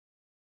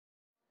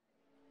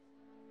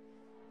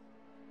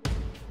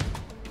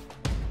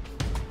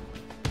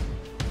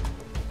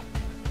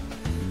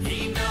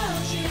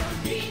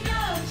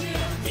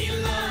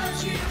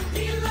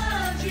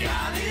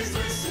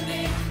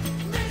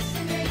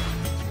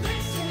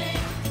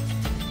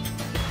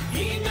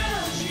He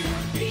knows you,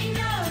 he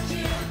knows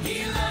you,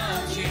 he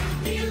loves you,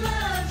 he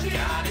loves you.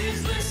 God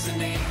is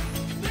listening,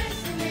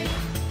 listening,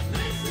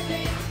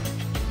 listening.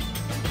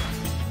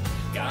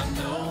 God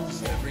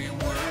knows every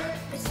word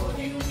before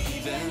you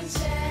even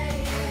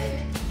say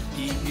it.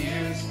 He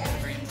hears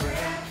every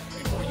prayer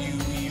before you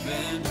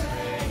even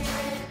pray.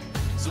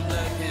 So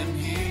let him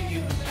hear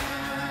you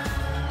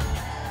now.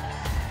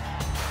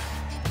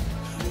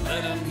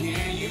 Let him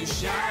hear you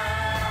shout.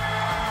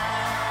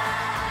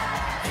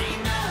 He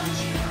knows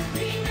you,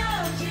 he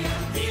knows you,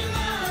 he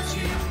loves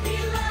you, he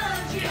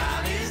loves you.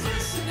 God is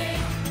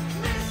listening,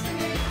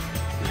 listening,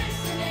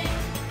 listening.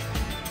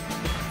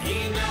 He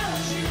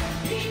knows you,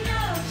 he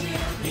knows you,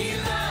 he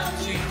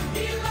loves you,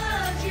 he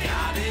loves you.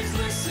 God is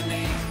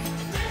listening,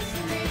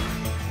 listening,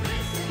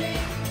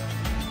 listening.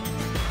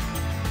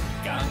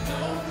 God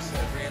knows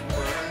every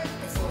word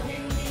before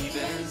you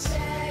even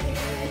say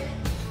it.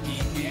 He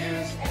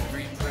hears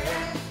every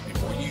prayer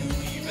before you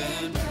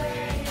even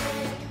pray.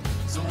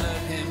 So let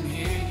him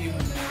hear you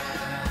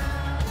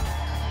now.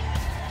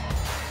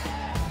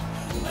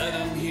 Let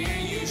him hear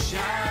you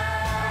shout.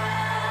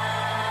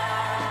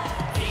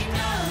 He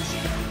knows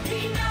you, he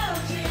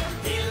knows you,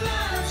 he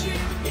loves you,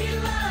 he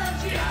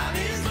loves you. God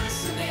is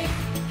listening,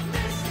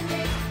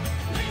 listening,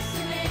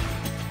 listening.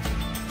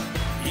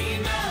 He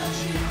knows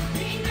you,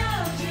 he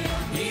knows you,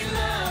 he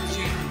loves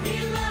you, he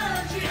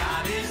loves you.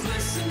 God is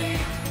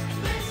listening,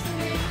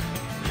 listening,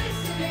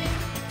 listening.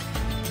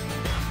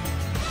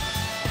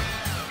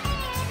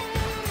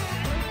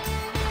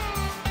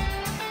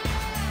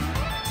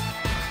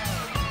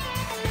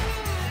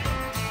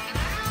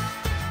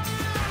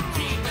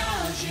 He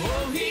knows you,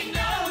 oh, he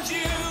knows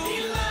you, he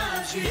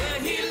loves you, yeah,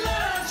 he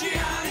loves you.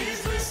 God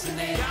is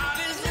listening, God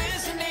is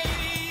listening,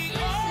 He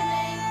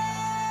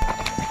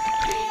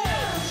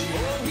knows you,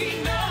 oh, he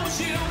knows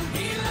you,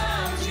 he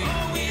loves you,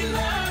 oh, he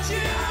loves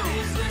you. God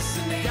is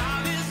listening,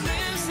 God is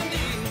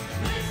listening,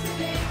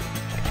 listening,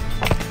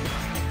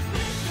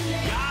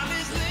 listening. God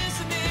is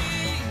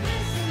listening,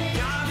 listening.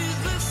 God is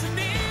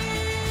listening.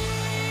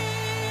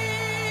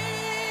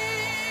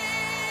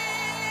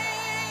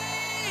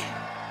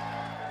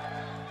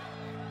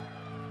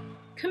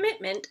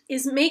 Commitment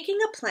is making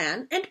a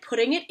plan and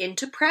putting it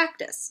into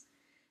practice.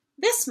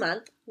 This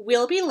month,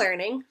 we'll be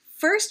learning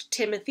 1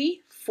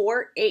 Timothy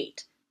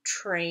 4:8.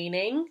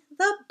 Training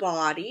the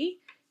body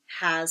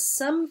has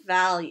some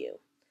value,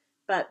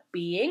 but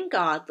being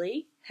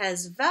godly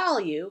has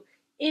value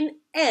in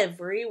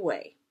every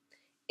way.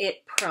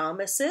 It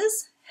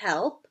promises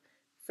help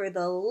for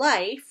the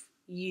life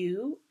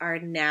you are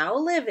now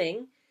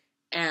living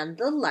and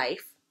the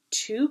life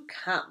to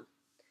come.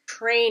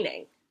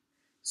 Training.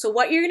 So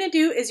what you're going to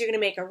do is you're going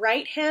to make a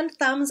right hand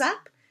thumbs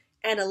up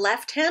and a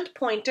left hand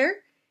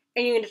pointer,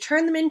 and you're going to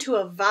turn them into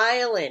a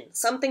violin,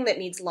 something that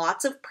needs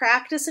lots of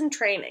practice and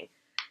training.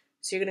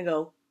 So you're going to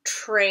go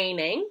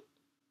training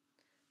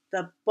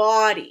the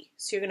body.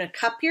 So you're going to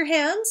cup your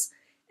hands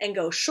and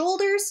go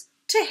shoulders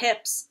to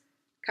hips,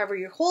 cover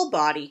your whole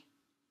body.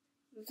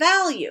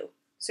 Value.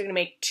 So you're going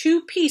to make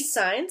two peace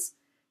signs,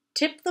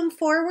 tip them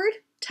forward,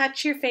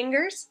 touch your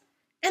fingers,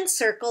 and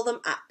circle them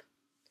up.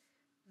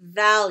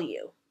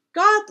 Value.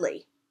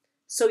 Godly.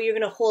 So you're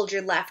going to hold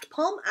your left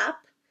palm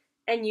up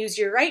and use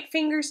your right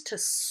fingers to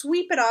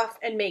sweep it off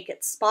and make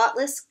it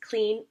spotless,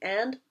 clean,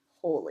 and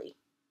holy.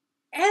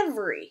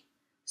 Every.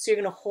 So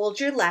you're going to hold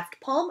your left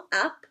palm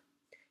up,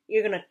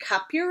 you're going to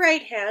cup your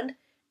right hand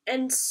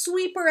and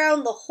sweep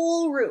around the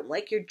whole room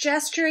like you're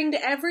gesturing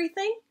to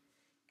everything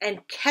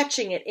and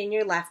catching it in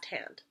your left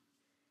hand.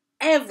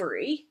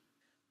 Every.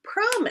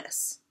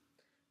 Promise.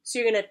 So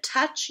you're going to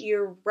touch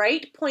your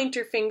right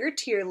pointer finger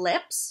to your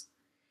lips,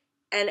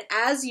 and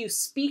as you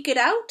speak it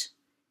out,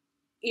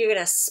 you're going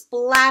to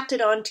splat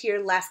it onto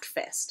your left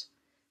fist.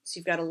 So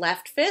you've got a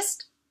left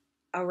fist,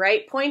 a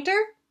right pointer,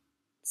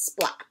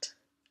 splat.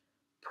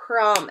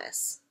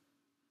 Promise.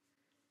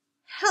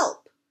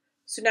 Help.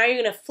 So now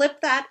you're going to flip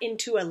that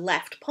into a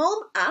left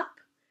palm up.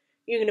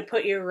 You're going to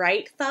put your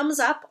right thumbs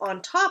up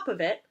on top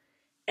of it,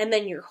 and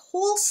then your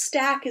whole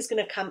stack is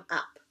going to come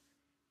up.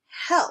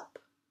 Help.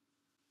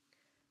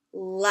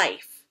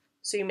 Life.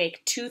 So you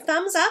make two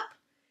thumbs up.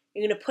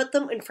 You're going to put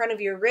them in front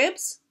of your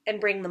ribs and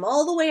bring them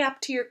all the way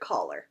up to your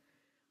collar.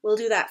 We'll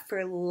do that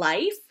for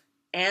life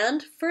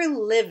and for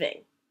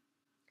living.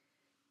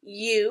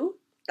 You,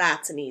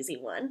 that's an easy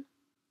one.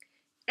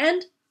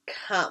 And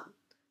come.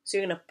 So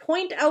you're going to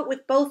point out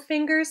with both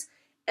fingers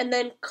and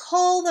then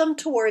call them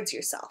towards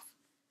yourself.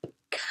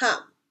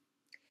 Come.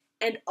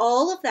 And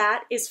all of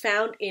that is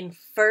found in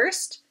 1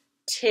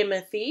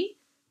 Timothy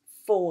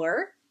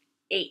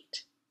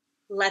 4:8.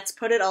 Let's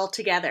put it all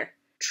together.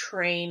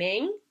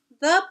 Training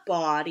the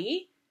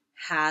body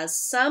has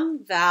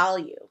some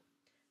value,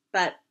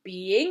 but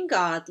being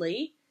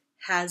godly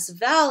has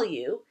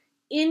value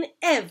in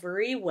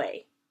every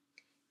way.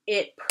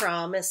 It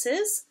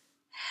promises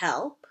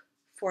help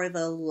for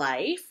the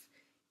life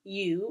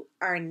you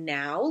are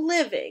now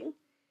living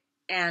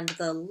and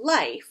the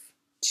life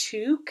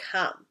to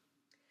come.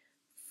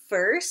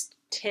 1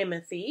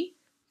 Timothy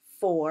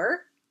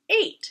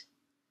 4:8.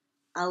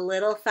 A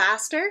little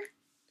faster.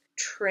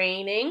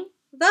 Training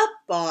the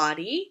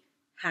body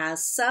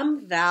has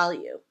some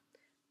value,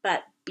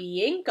 but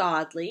being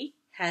godly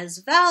has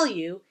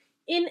value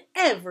in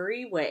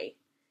every way.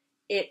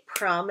 It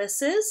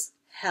promises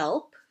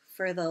help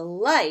for the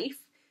life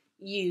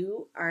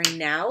you are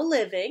now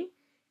living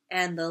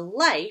and the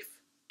life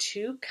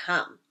to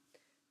come.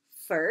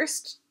 1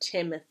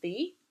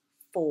 Timothy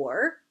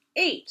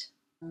 4:8.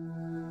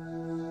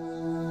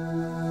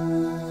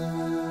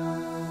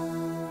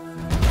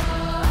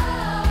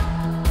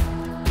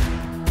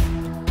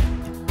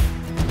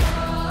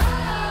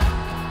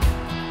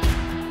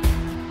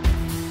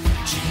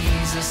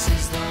 Jesus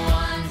is the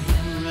one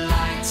who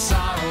lights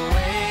our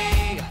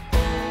way. Oh,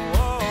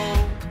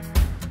 oh,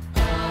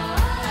 oh.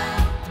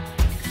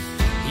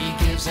 He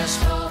gives us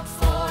hope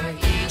for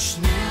each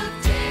new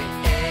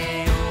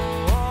day. Oh,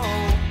 oh,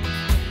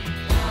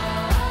 oh.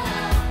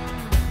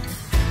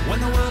 When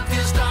the world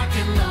feels dark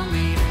and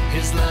lonely,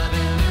 His love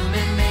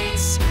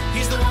illuminates.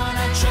 He's the one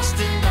I trust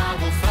and I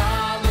will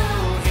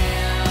follow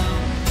Him.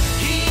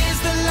 He is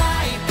the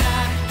light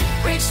that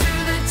breaks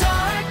through the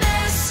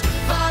darkness.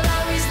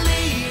 Follow His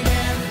lead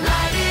and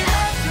light it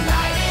up,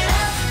 light it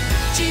up.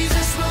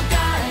 Jesus will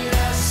guide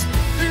us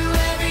through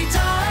every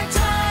dark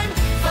time.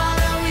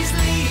 Follow His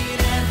lead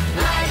and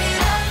light it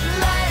up,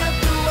 light up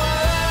the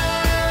world.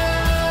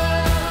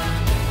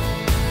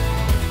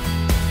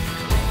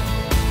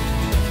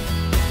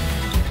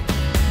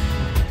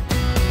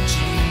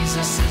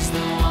 Jesus is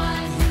the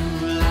one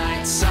who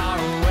lights our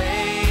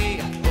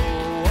way.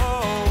 Oh,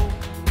 oh,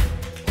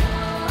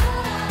 oh.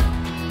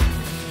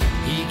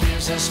 He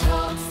gives us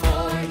hope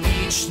for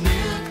each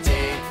new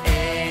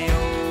day. Oh,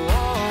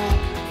 oh,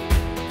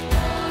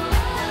 oh.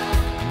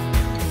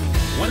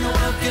 When the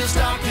world feels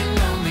dark and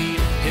lonely,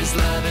 His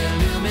love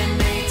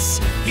illuminates.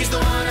 He's the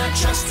one I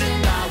trust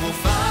and I will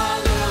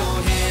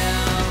follow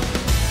Him.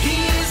 He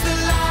is the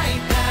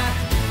light that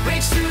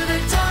breaks through the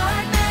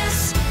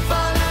darkness.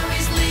 Follow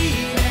His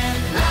lead and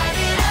light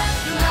it up,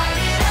 light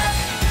it up.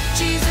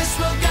 Jesus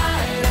will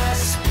guide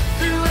us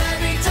through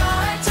every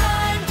dark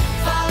time.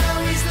 Follow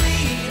His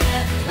lead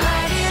and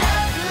light it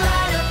up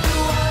the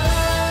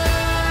world.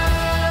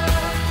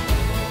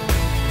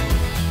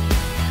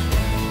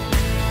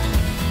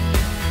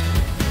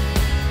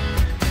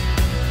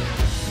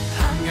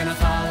 I'm gonna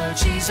follow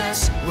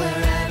Jesus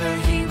wherever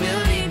He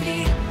will lead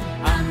me.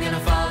 I'm gonna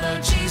follow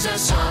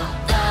Jesus all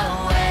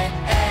the way.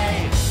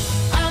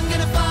 I'm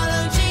gonna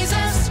follow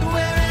Jesus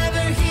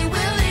wherever He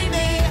will lead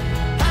me.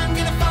 I'm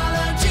gonna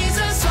follow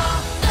Jesus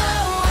all the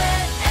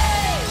way.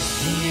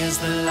 He is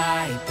the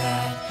light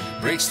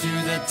that breaks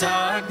through the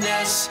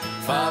darkness.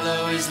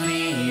 Follow His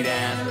lead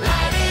and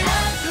light it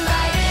up,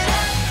 light it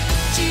up.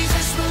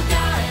 Jesus will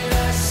guide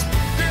us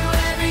through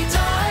every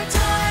dark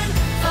time.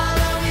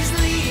 Follow His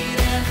lead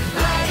and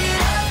light it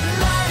up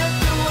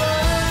the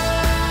world.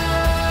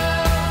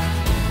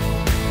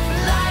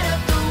 Light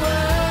up the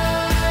world.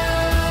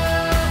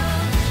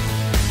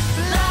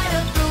 Light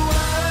up the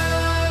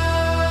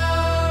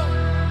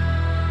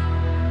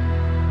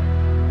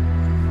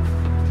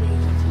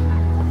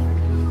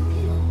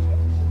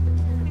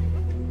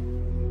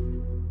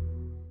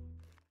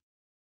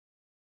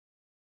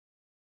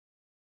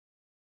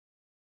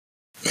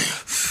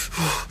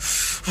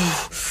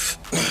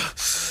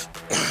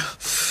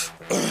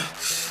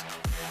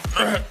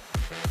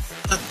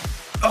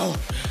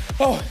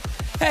Oh,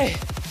 hey,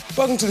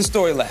 welcome to the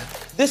Story Lab.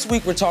 This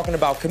week we're talking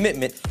about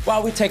commitment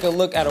while we take a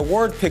look at a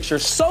word picture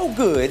so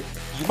good,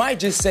 you might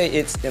just say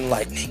it's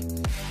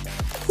enlightening.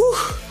 Whew.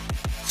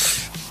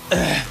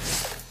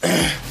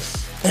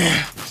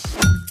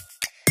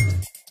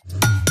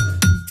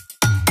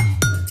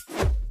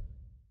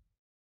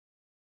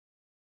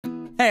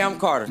 Hey, I'm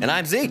Carter. And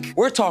I'm Zeke.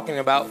 We're talking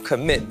about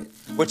commitment,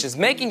 which is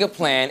making a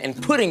plan and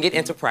putting it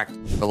into practice.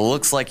 Well, it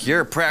looks like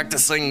you're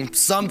practicing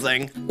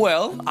something.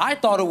 Well, I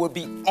thought it would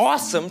be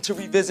awesome to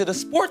revisit a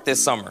sport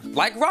this summer,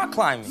 like rock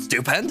climbing.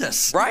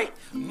 Stupendous. Right?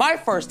 My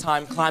first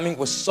time climbing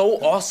was so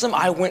awesome,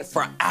 I went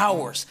for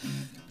hours.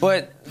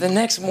 But the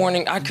next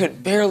morning, I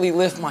could barely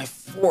lift my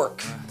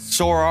fork.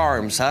 Sore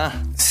arms, huh?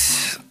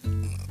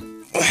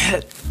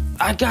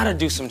 I gotta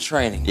do some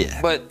training.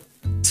 Yeah. But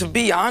to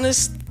be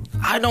honest,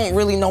 I don't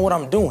really know what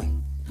I'm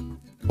doing.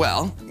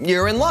 Well,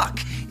 you're in luck.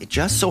 It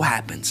just so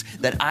happens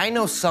that I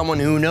know someone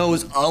who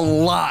knows a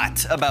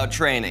lot about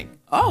training.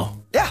 Oh.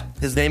 Yeah,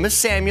 his name is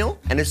Samuel,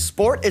 and his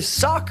sport is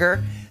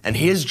soccer, and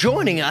he is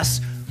joining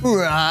us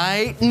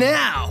right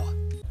now.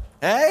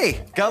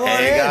 Hey, come on in.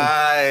 Hey,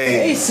 guys.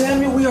 Hey,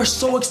 Samuel, we are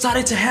so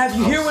excited to have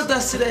you here with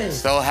us today.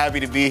 So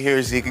happy to be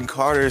here, Zeke and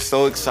Carter.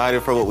 So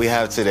excited for what we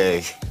have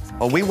today.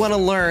 Well, we want to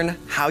learn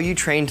how you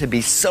train to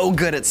be so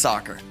good at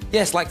soccer.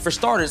 Yes, like for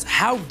starters,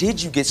 how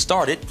did you get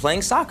started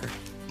playing soccer?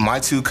 My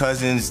two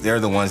cousins, they're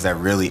the ones that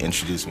really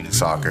introduced me to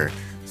soccer.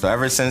 So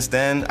ever since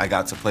then, I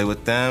got to play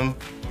with them,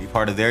 be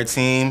part of their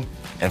team,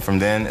 and from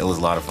then, it was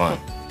a lot of fun.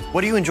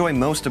 What do you enjoy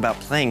most about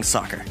playing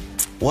soccer?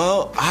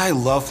 Well, I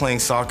love playing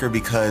soccer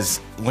because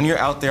when you're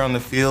out there on the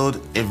field,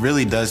 it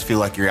really does feel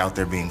like you're out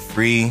there being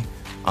free.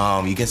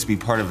 You get to be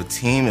part of a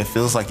team. It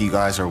feels like you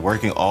guys are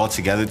working all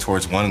together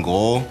towards one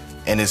goal.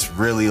 And it's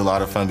really a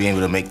lot of fun being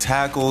able to make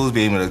tackles,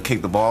 being able to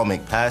kick the ball,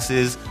 make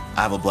passes.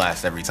 I have a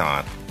blast every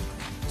time.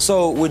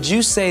 So would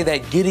you say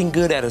that getting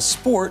good at a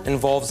sport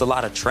involves a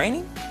lot of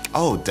training?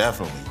 Oh,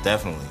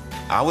 definitely.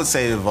 I would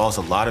say it involves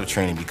a lot of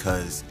training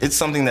because it's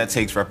something that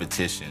takes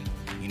repetition.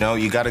 You know,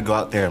 you got to go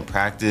out there and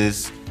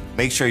practice,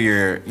 make sure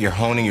you're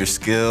honing your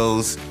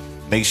skills,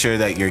 make sure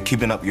that you're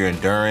keeping up your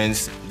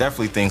endurance,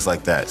 definitely things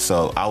like that.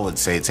 So I would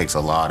say it takes a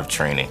lot of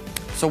training.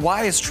 So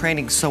why is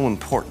training so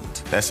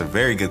important? That's a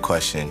very good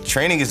question.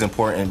 Training is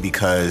important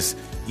because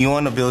you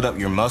want to build up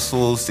your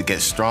muscles to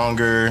get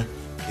stronger.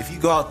 If you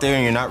go out there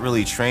and you're not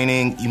really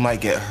training, you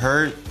might get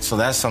hurt. So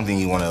that's something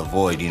you want to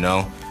avoid, you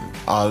know?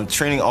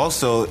 Training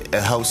also it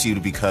helps you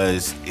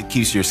because it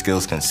keeps your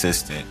skills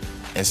consistent.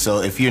 And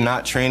so if you're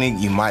not training,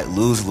 you might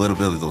lose a little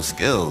bit of those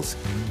skills.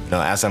 You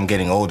know, as I'm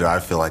getting older, I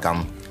feel like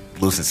I'm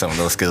losing some of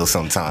those skills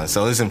sometimes.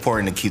 So it's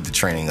important to keep the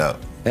training up.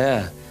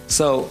 Yeah.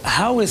 So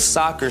how is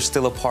soccer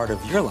still a part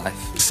of your life?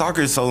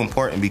 Soccer is so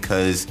important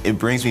because it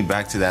brings me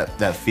back to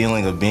that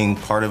feeling of being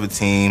part of a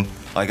team.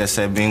 Like I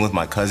said, being with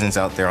my cousins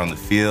out there on the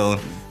field,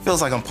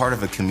 feels like I'm part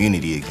of a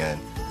community again.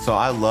 So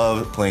I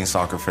love playing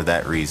soccer for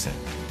that reason.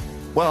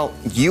 Well,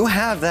 you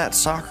have that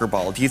soccer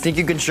ball. Do you think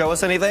you can show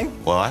us anything?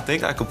 Well, I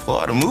think I could pull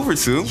out a move or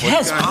two.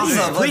 Yes,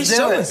 awesome. please Let's do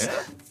show it.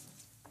 us.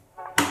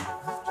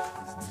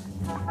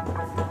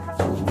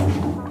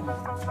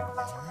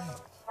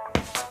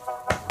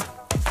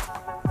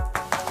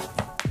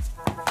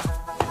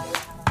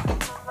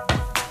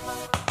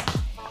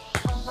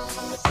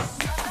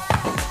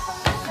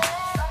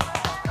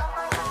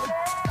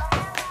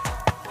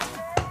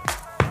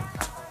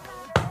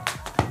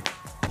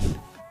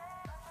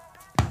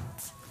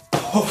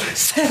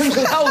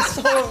 Samuel, that was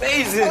so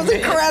amazing. That was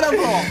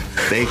incredible.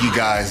 Thank you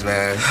guys,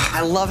 man.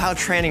 I love how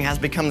training has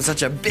become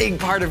such a big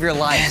part of your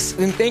life. Yes,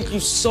 and thank you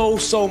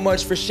so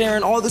much for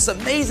sharing all this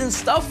amazing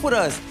stuff with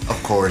us.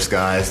 Of course,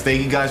 guys.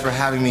 Thank you guys for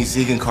having me,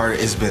 Zeke and Carter.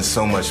 It's been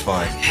so much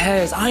fun.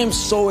 Yes, I am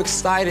so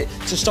excited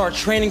to start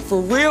training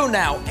for real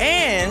now,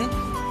 and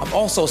I'm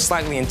also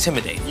slightly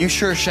intimidated. You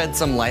sure shed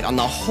some light on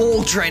the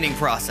whole training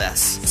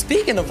process.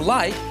 Speaking of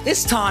light,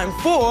 it's time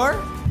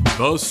for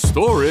The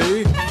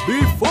story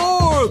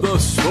before the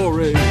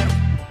story.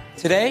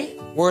 Today,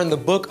 we're in the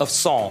book of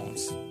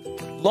Psalms.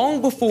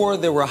 Long before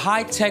there were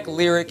high-tech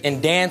lyric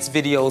and dance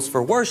videos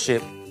for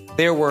worship,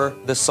 there were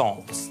the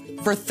Psalms.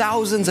 For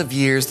thousands of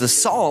years, the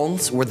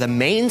Psalms were the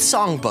main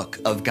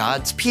songbook of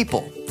God's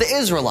people, the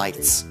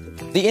Israelites.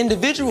 The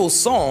individual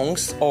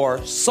songs,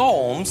 or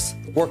psalms,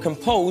 were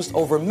composed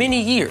over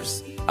many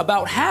years.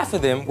 About half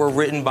of them were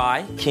written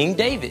by King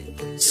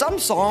David. Some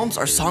psalms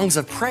are songs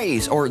of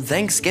praise or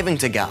thanksgiving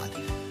to God.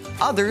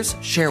 Others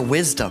share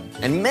wisdom,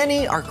 and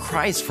many are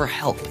cries for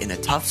help in a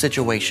tough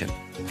situation.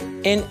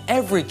 In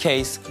every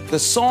case, the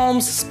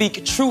Psalms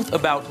speak truth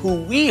about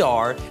who we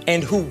are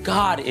and who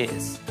God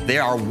is.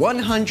 There are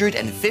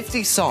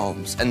 150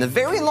 psalms, and the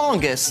very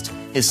longest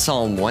is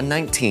Psalm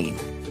 119.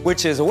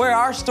 Which is where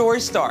our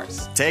story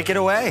starts. Take it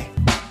away.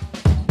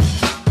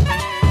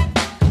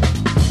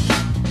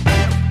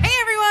 Hey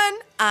everyone,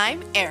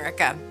 I'm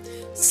Erica.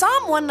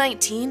 Psalm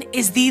 119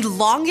 is the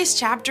longest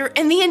chapter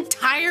in the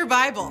entire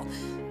Bible.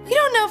 We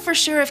don't know for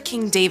sure if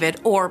King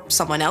David or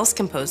someone else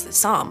composed the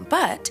psalm,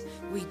 but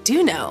we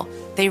do know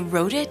they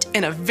wrote it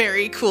in a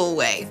very cool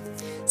way.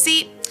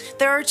 See,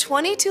 there are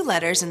 22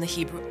 letters in the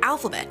Hebrew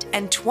alphabet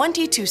and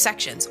 22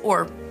 sections,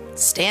 or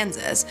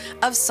stanzas,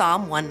 of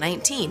Psalm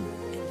 119.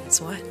 And guess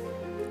what?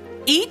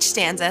 Each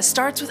stanza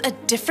starts with a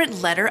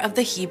different letter of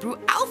the Hebrew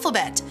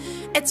alphabet.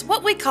 It's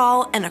what we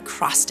call an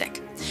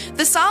acrostic.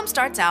 The psalm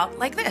starts out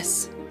like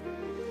this.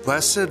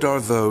 Blessed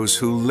are those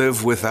who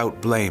live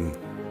without blame.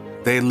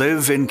 They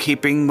live in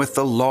keeping with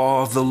the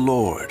law of the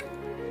Lord.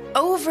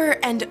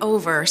 Over and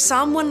over,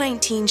 Psalm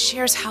 119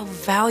 shares how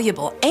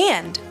valuable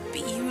and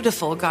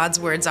beautiful God's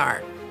words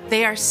are.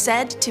 They are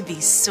said to be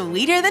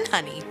sweeter than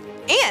honey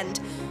and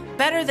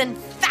better than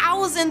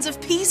thousands of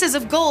pieces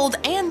of gold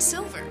and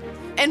silver.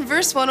 In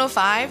verse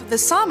 105, the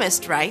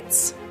psalmist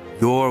writes,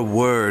 Your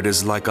word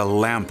is like a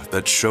lamp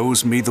that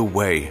shows me the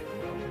way.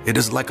 It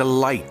is like a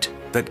light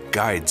that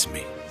guides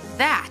me.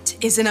 That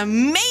is an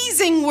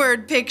amazing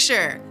word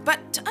picture.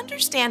 But to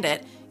understand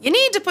it, you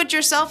need to put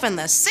yourself in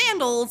the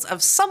sandals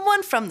of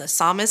someone from the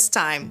psalmist's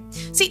time.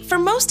 See, for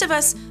most of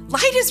us,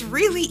 light is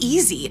really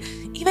easy,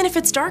 even if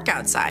it's dark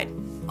outside.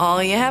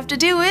 All you have to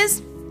do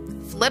is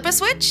flip a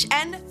switch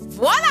and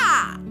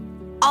voila!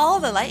 All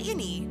the light you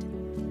need.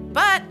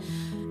 But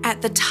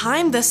at the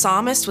time the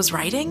psalmist was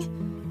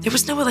writing, there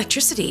was no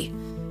electricity.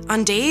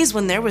 On days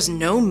when there was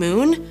no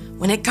moon,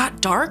 when it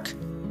got dark,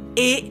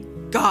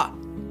 it got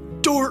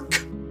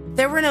dark.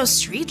 There were no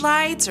street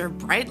lights or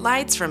bright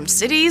lights from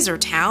cities or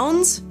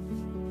towns.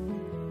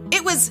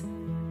 It was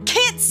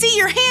can't see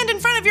your hand in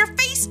front of your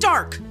face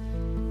dark.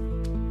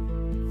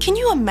 Can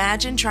you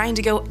imagine trying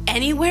to go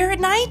anywhere at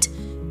night?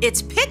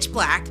 It's pitch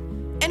black,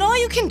 and all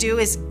you can do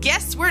is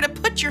guess where to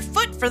put your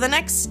foot for the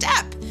next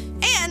step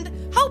and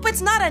hope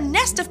it's not a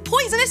nest of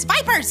poisonous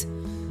vipers.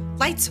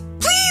 Lights,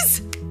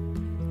 please!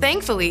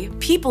 Thankfully,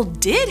 people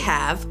did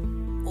have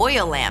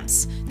oil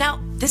lamps.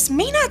 Now, this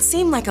may not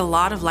seem like a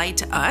lot of light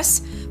to us,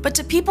 but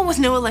to people with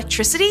no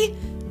electricity,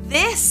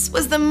 this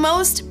was the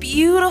most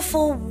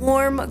beautiful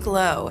warm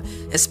glow,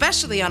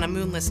 especially on a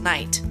moonless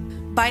night.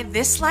 By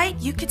this light,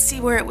 you could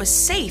see where it was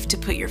safe to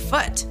put your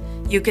foot.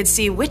 You could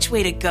see which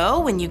way to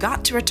go when you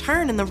got to a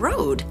turn in the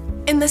road.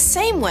 In the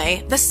same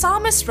way, the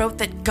psalmist wrote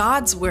that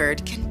God's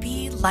word can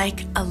be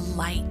like a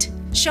light,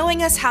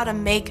 showing us how to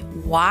make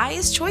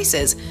wise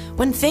choices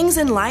when things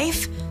in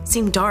life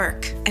seem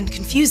dark and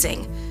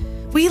confusing.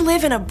 We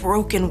live in a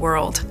broken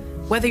world.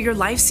 Whether your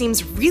life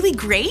seems really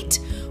great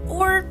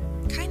or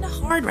kind of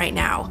hard right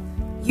now,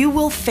 you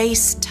will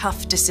face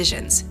tough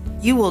decisions.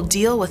 You will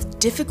deal with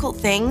difficult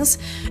things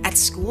at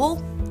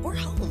school or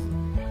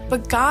home.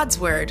 But God's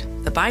word,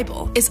 the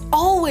Bible, is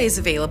always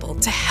available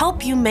to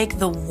help you make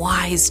the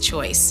wise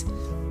choice.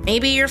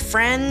 Maybe your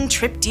friend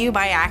tripped you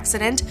by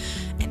accident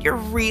and you're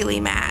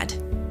really mad.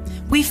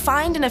 We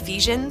find in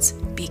Ephesians,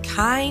 be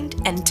kind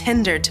and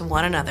tender to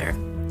one another.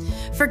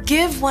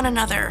 Forgive one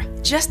another,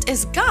 just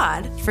as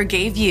God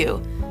forgave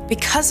you,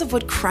 because of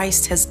what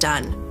Christ has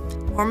done.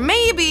 Or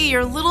maybe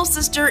your little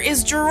sister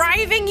is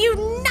driving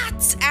you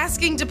nuts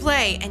asking to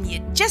play and you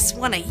just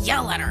want to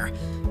yell at her.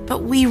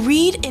 But we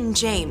read in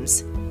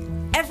James,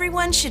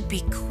 everyone should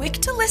be quick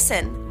to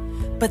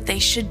listen, but they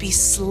should be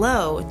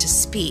slow to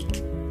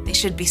speak. They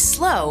should be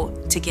slow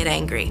to get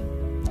angry.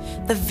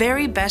 The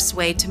very best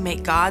way to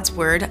make God's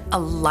word a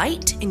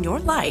light in your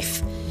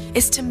life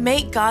is to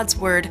make God's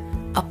word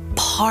a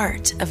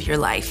part of your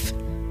life.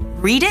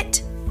 Read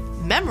it,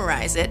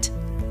 memorize it,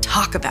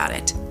 talk about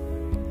it.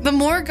 The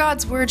more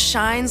God's word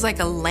shines like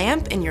a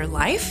lamp in your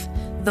life,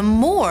 the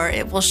more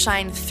it will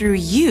shine through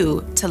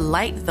you to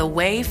light the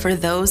way for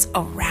those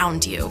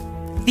around you.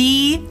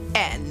 The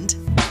end.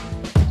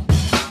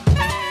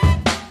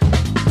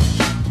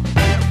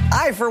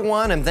 I, for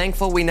one, am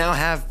thankful we now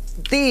have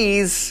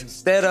these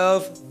Instead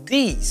of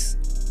these.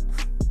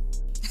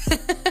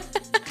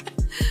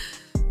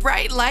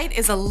 Bright light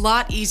is a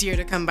lot easier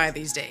to come by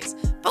these days,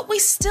 but we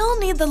still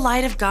need the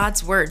light of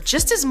God's word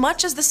just as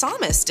much as the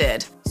psalmist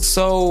did.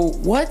 So,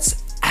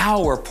 what's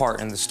our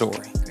part in the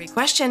story? Great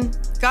question.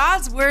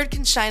 God's word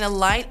can shine a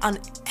light on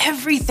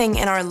everything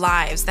in our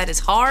lives that is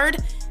hard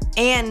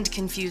and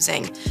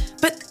confusing.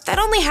 But that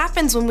only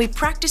happens when we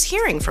practice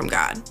hearing from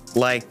God.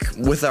 like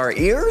with our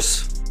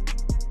ears?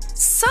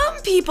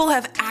 Some people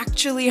have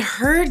actually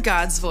heard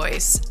God's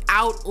voice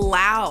out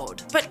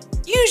loud, but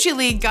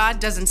usually God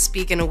doesn't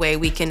speak in a way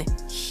we can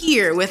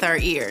hear with our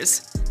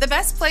ears. The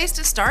best place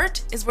to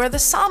start is where the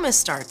psalmist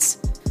starts,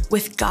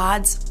 with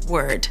God's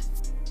word.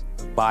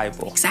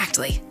 Bible.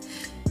 Exactly.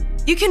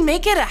 You can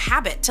make it a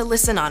habit to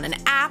listen on an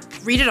app,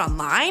 read it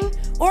online,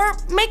 or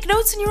make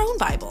notes in your own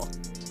Bible.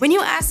 When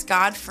you ask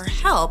God for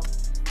help,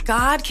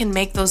 God can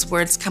make those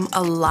words come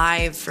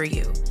alive for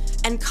you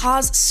and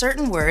cause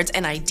certain words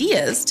and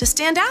ideas to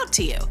stand out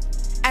to you.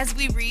 As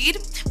we read,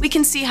 we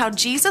can see how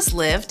Jesus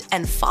lived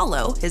and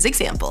follow his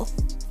example.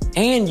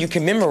 And you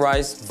can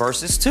memorize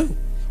verses too.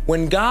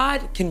 When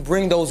God can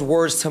bring those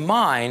words to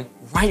mind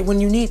right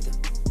when you need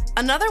them.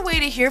 Another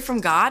way to hear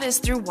from God is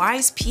through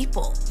wise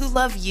people who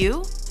love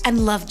you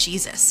and love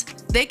Jesus.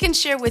 They can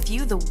share with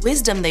you the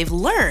wisdom they've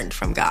learned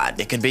from God.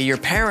 It could be your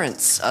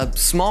parents, a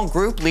small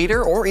group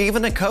leader, or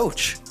even a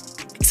coach.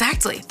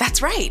 Exactly,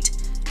 that's right.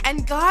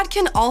 And God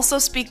can also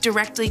speak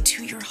directly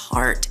to your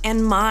heart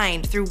and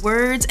mind through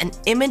words and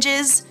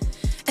images,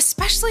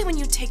 especially when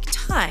you take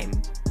time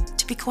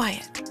to be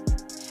quiet.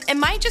 It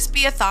might just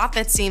be a thought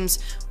that seems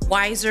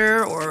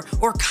wiser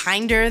or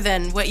kinder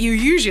than what you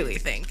usually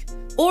think,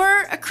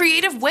 or a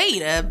creative way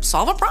to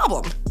solve a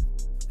problem.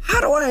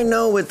 How do I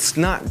know it's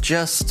not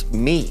just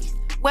me?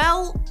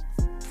 Well,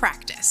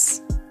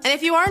 practice. And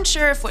if you aren't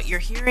sure if what you're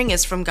hearing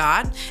is from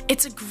God,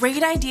 it's a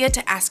great idea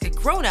to ask a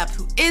grown-up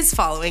who is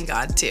following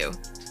God too.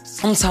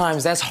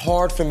 Sometimes that's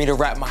hard for me to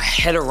wrap my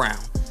head around.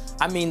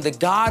 I mean, the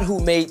God who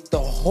made the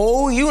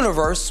whole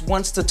universe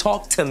wants to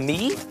talk to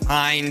me?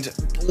 Mind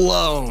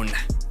blown.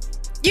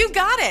 You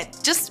got it.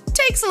 Just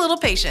takes a little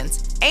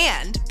patience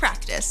and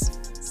practice.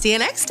 See you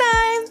next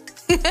time.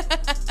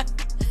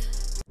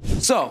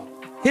 So,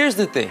 here's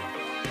the thing.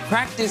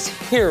 Practice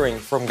hearing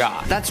from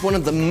God. That's one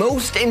of the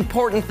most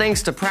important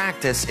things to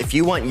practice if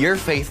you want your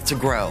faith to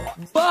grow.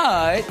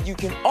 But you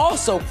can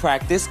also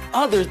practice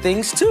other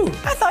things too.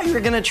 I thought you were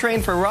gonna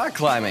train for rock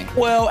climbing.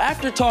 Well,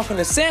 after talking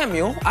to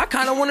Samuel, I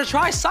kind of want to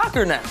try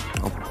soccer now.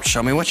 Well,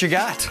 show me what you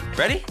got.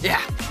 Ready?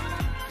 Yeah.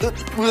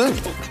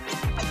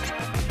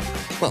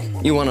 Well,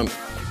 you want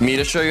me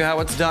to show you how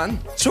it's done?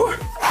 Sure.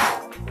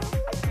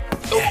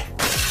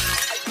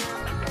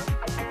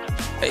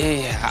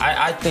 Yeah,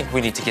 I think we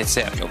need to get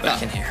Samuel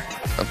back in here.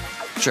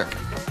 Sure.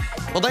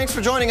 Well, thanks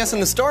for joining us in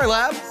the Story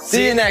Lab.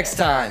 See you next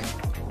time.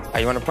 Oh,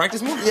 you want to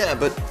practice more? Yeah,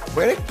 but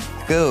where'd it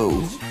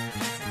go?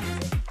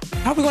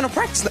 How are we going to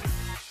practice that?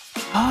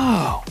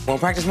 Oh, want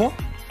to practice more?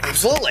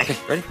 Absolutely. Okay,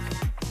 ready?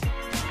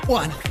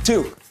 1,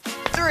 2,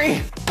 3,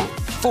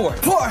 4.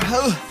 4.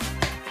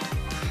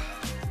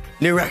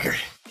 New record.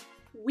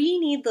 we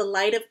need the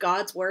light of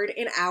God's Word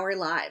in our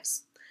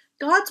lives.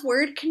 God's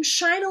Word can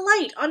shine a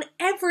light on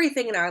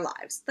everything in our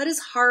lives that is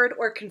hard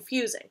or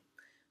confusing.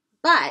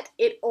 But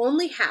it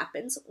only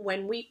happens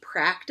when we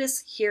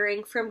practice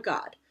hearing from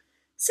God.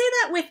 Say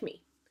that with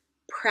me.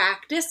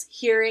 Practice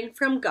hearing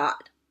from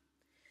God.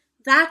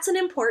 That's an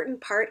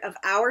important part of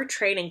our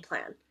training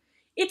plan.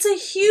 It's a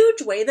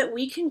huge way that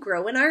we can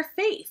grow in our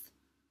faith.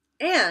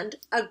 And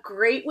a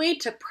great way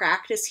to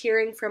practice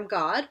hearing from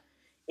God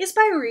is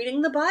by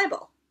reading the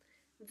Bible.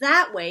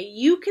 That way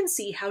you can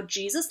see how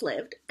Jesus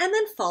lived and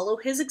then follow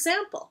his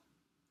example.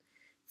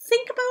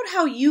 Think about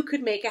how you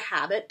could make a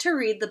habit to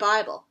read the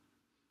Bible.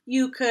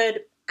 You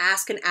could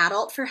ask an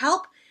adult for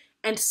help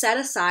and set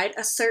aside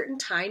a certain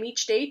time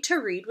each day to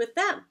read with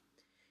them.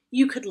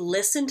 You could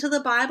listen to the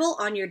Bible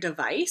on your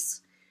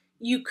device.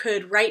 You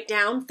could write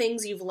down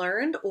things you've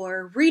learned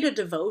or read a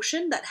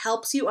devotion that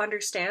helps you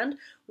understand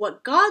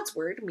what God's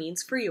Word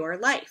means for your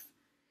life.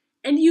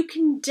 And you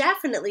can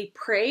definitely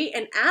pray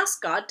and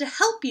ask God to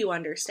help you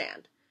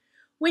understand.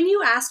 When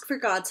you ask for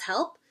God's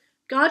help,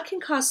 God can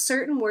cause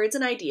certain words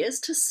and ideas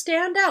to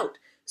stand out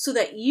so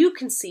that you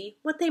can see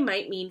what they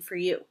might mean for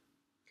you.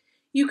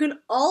 You can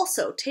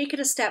also take it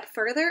a step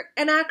further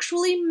and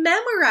actually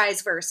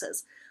memorize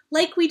verses,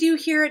 like we do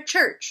here at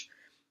church.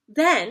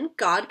 Then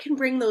God can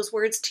bring those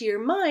words to your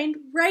mind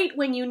right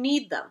when you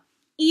need them,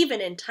 even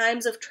in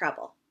times of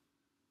trouble.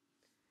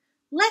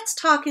 Let's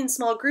talk in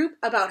small group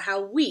about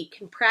how we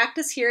can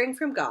practice hearing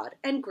from God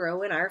and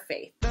grow in our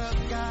faith.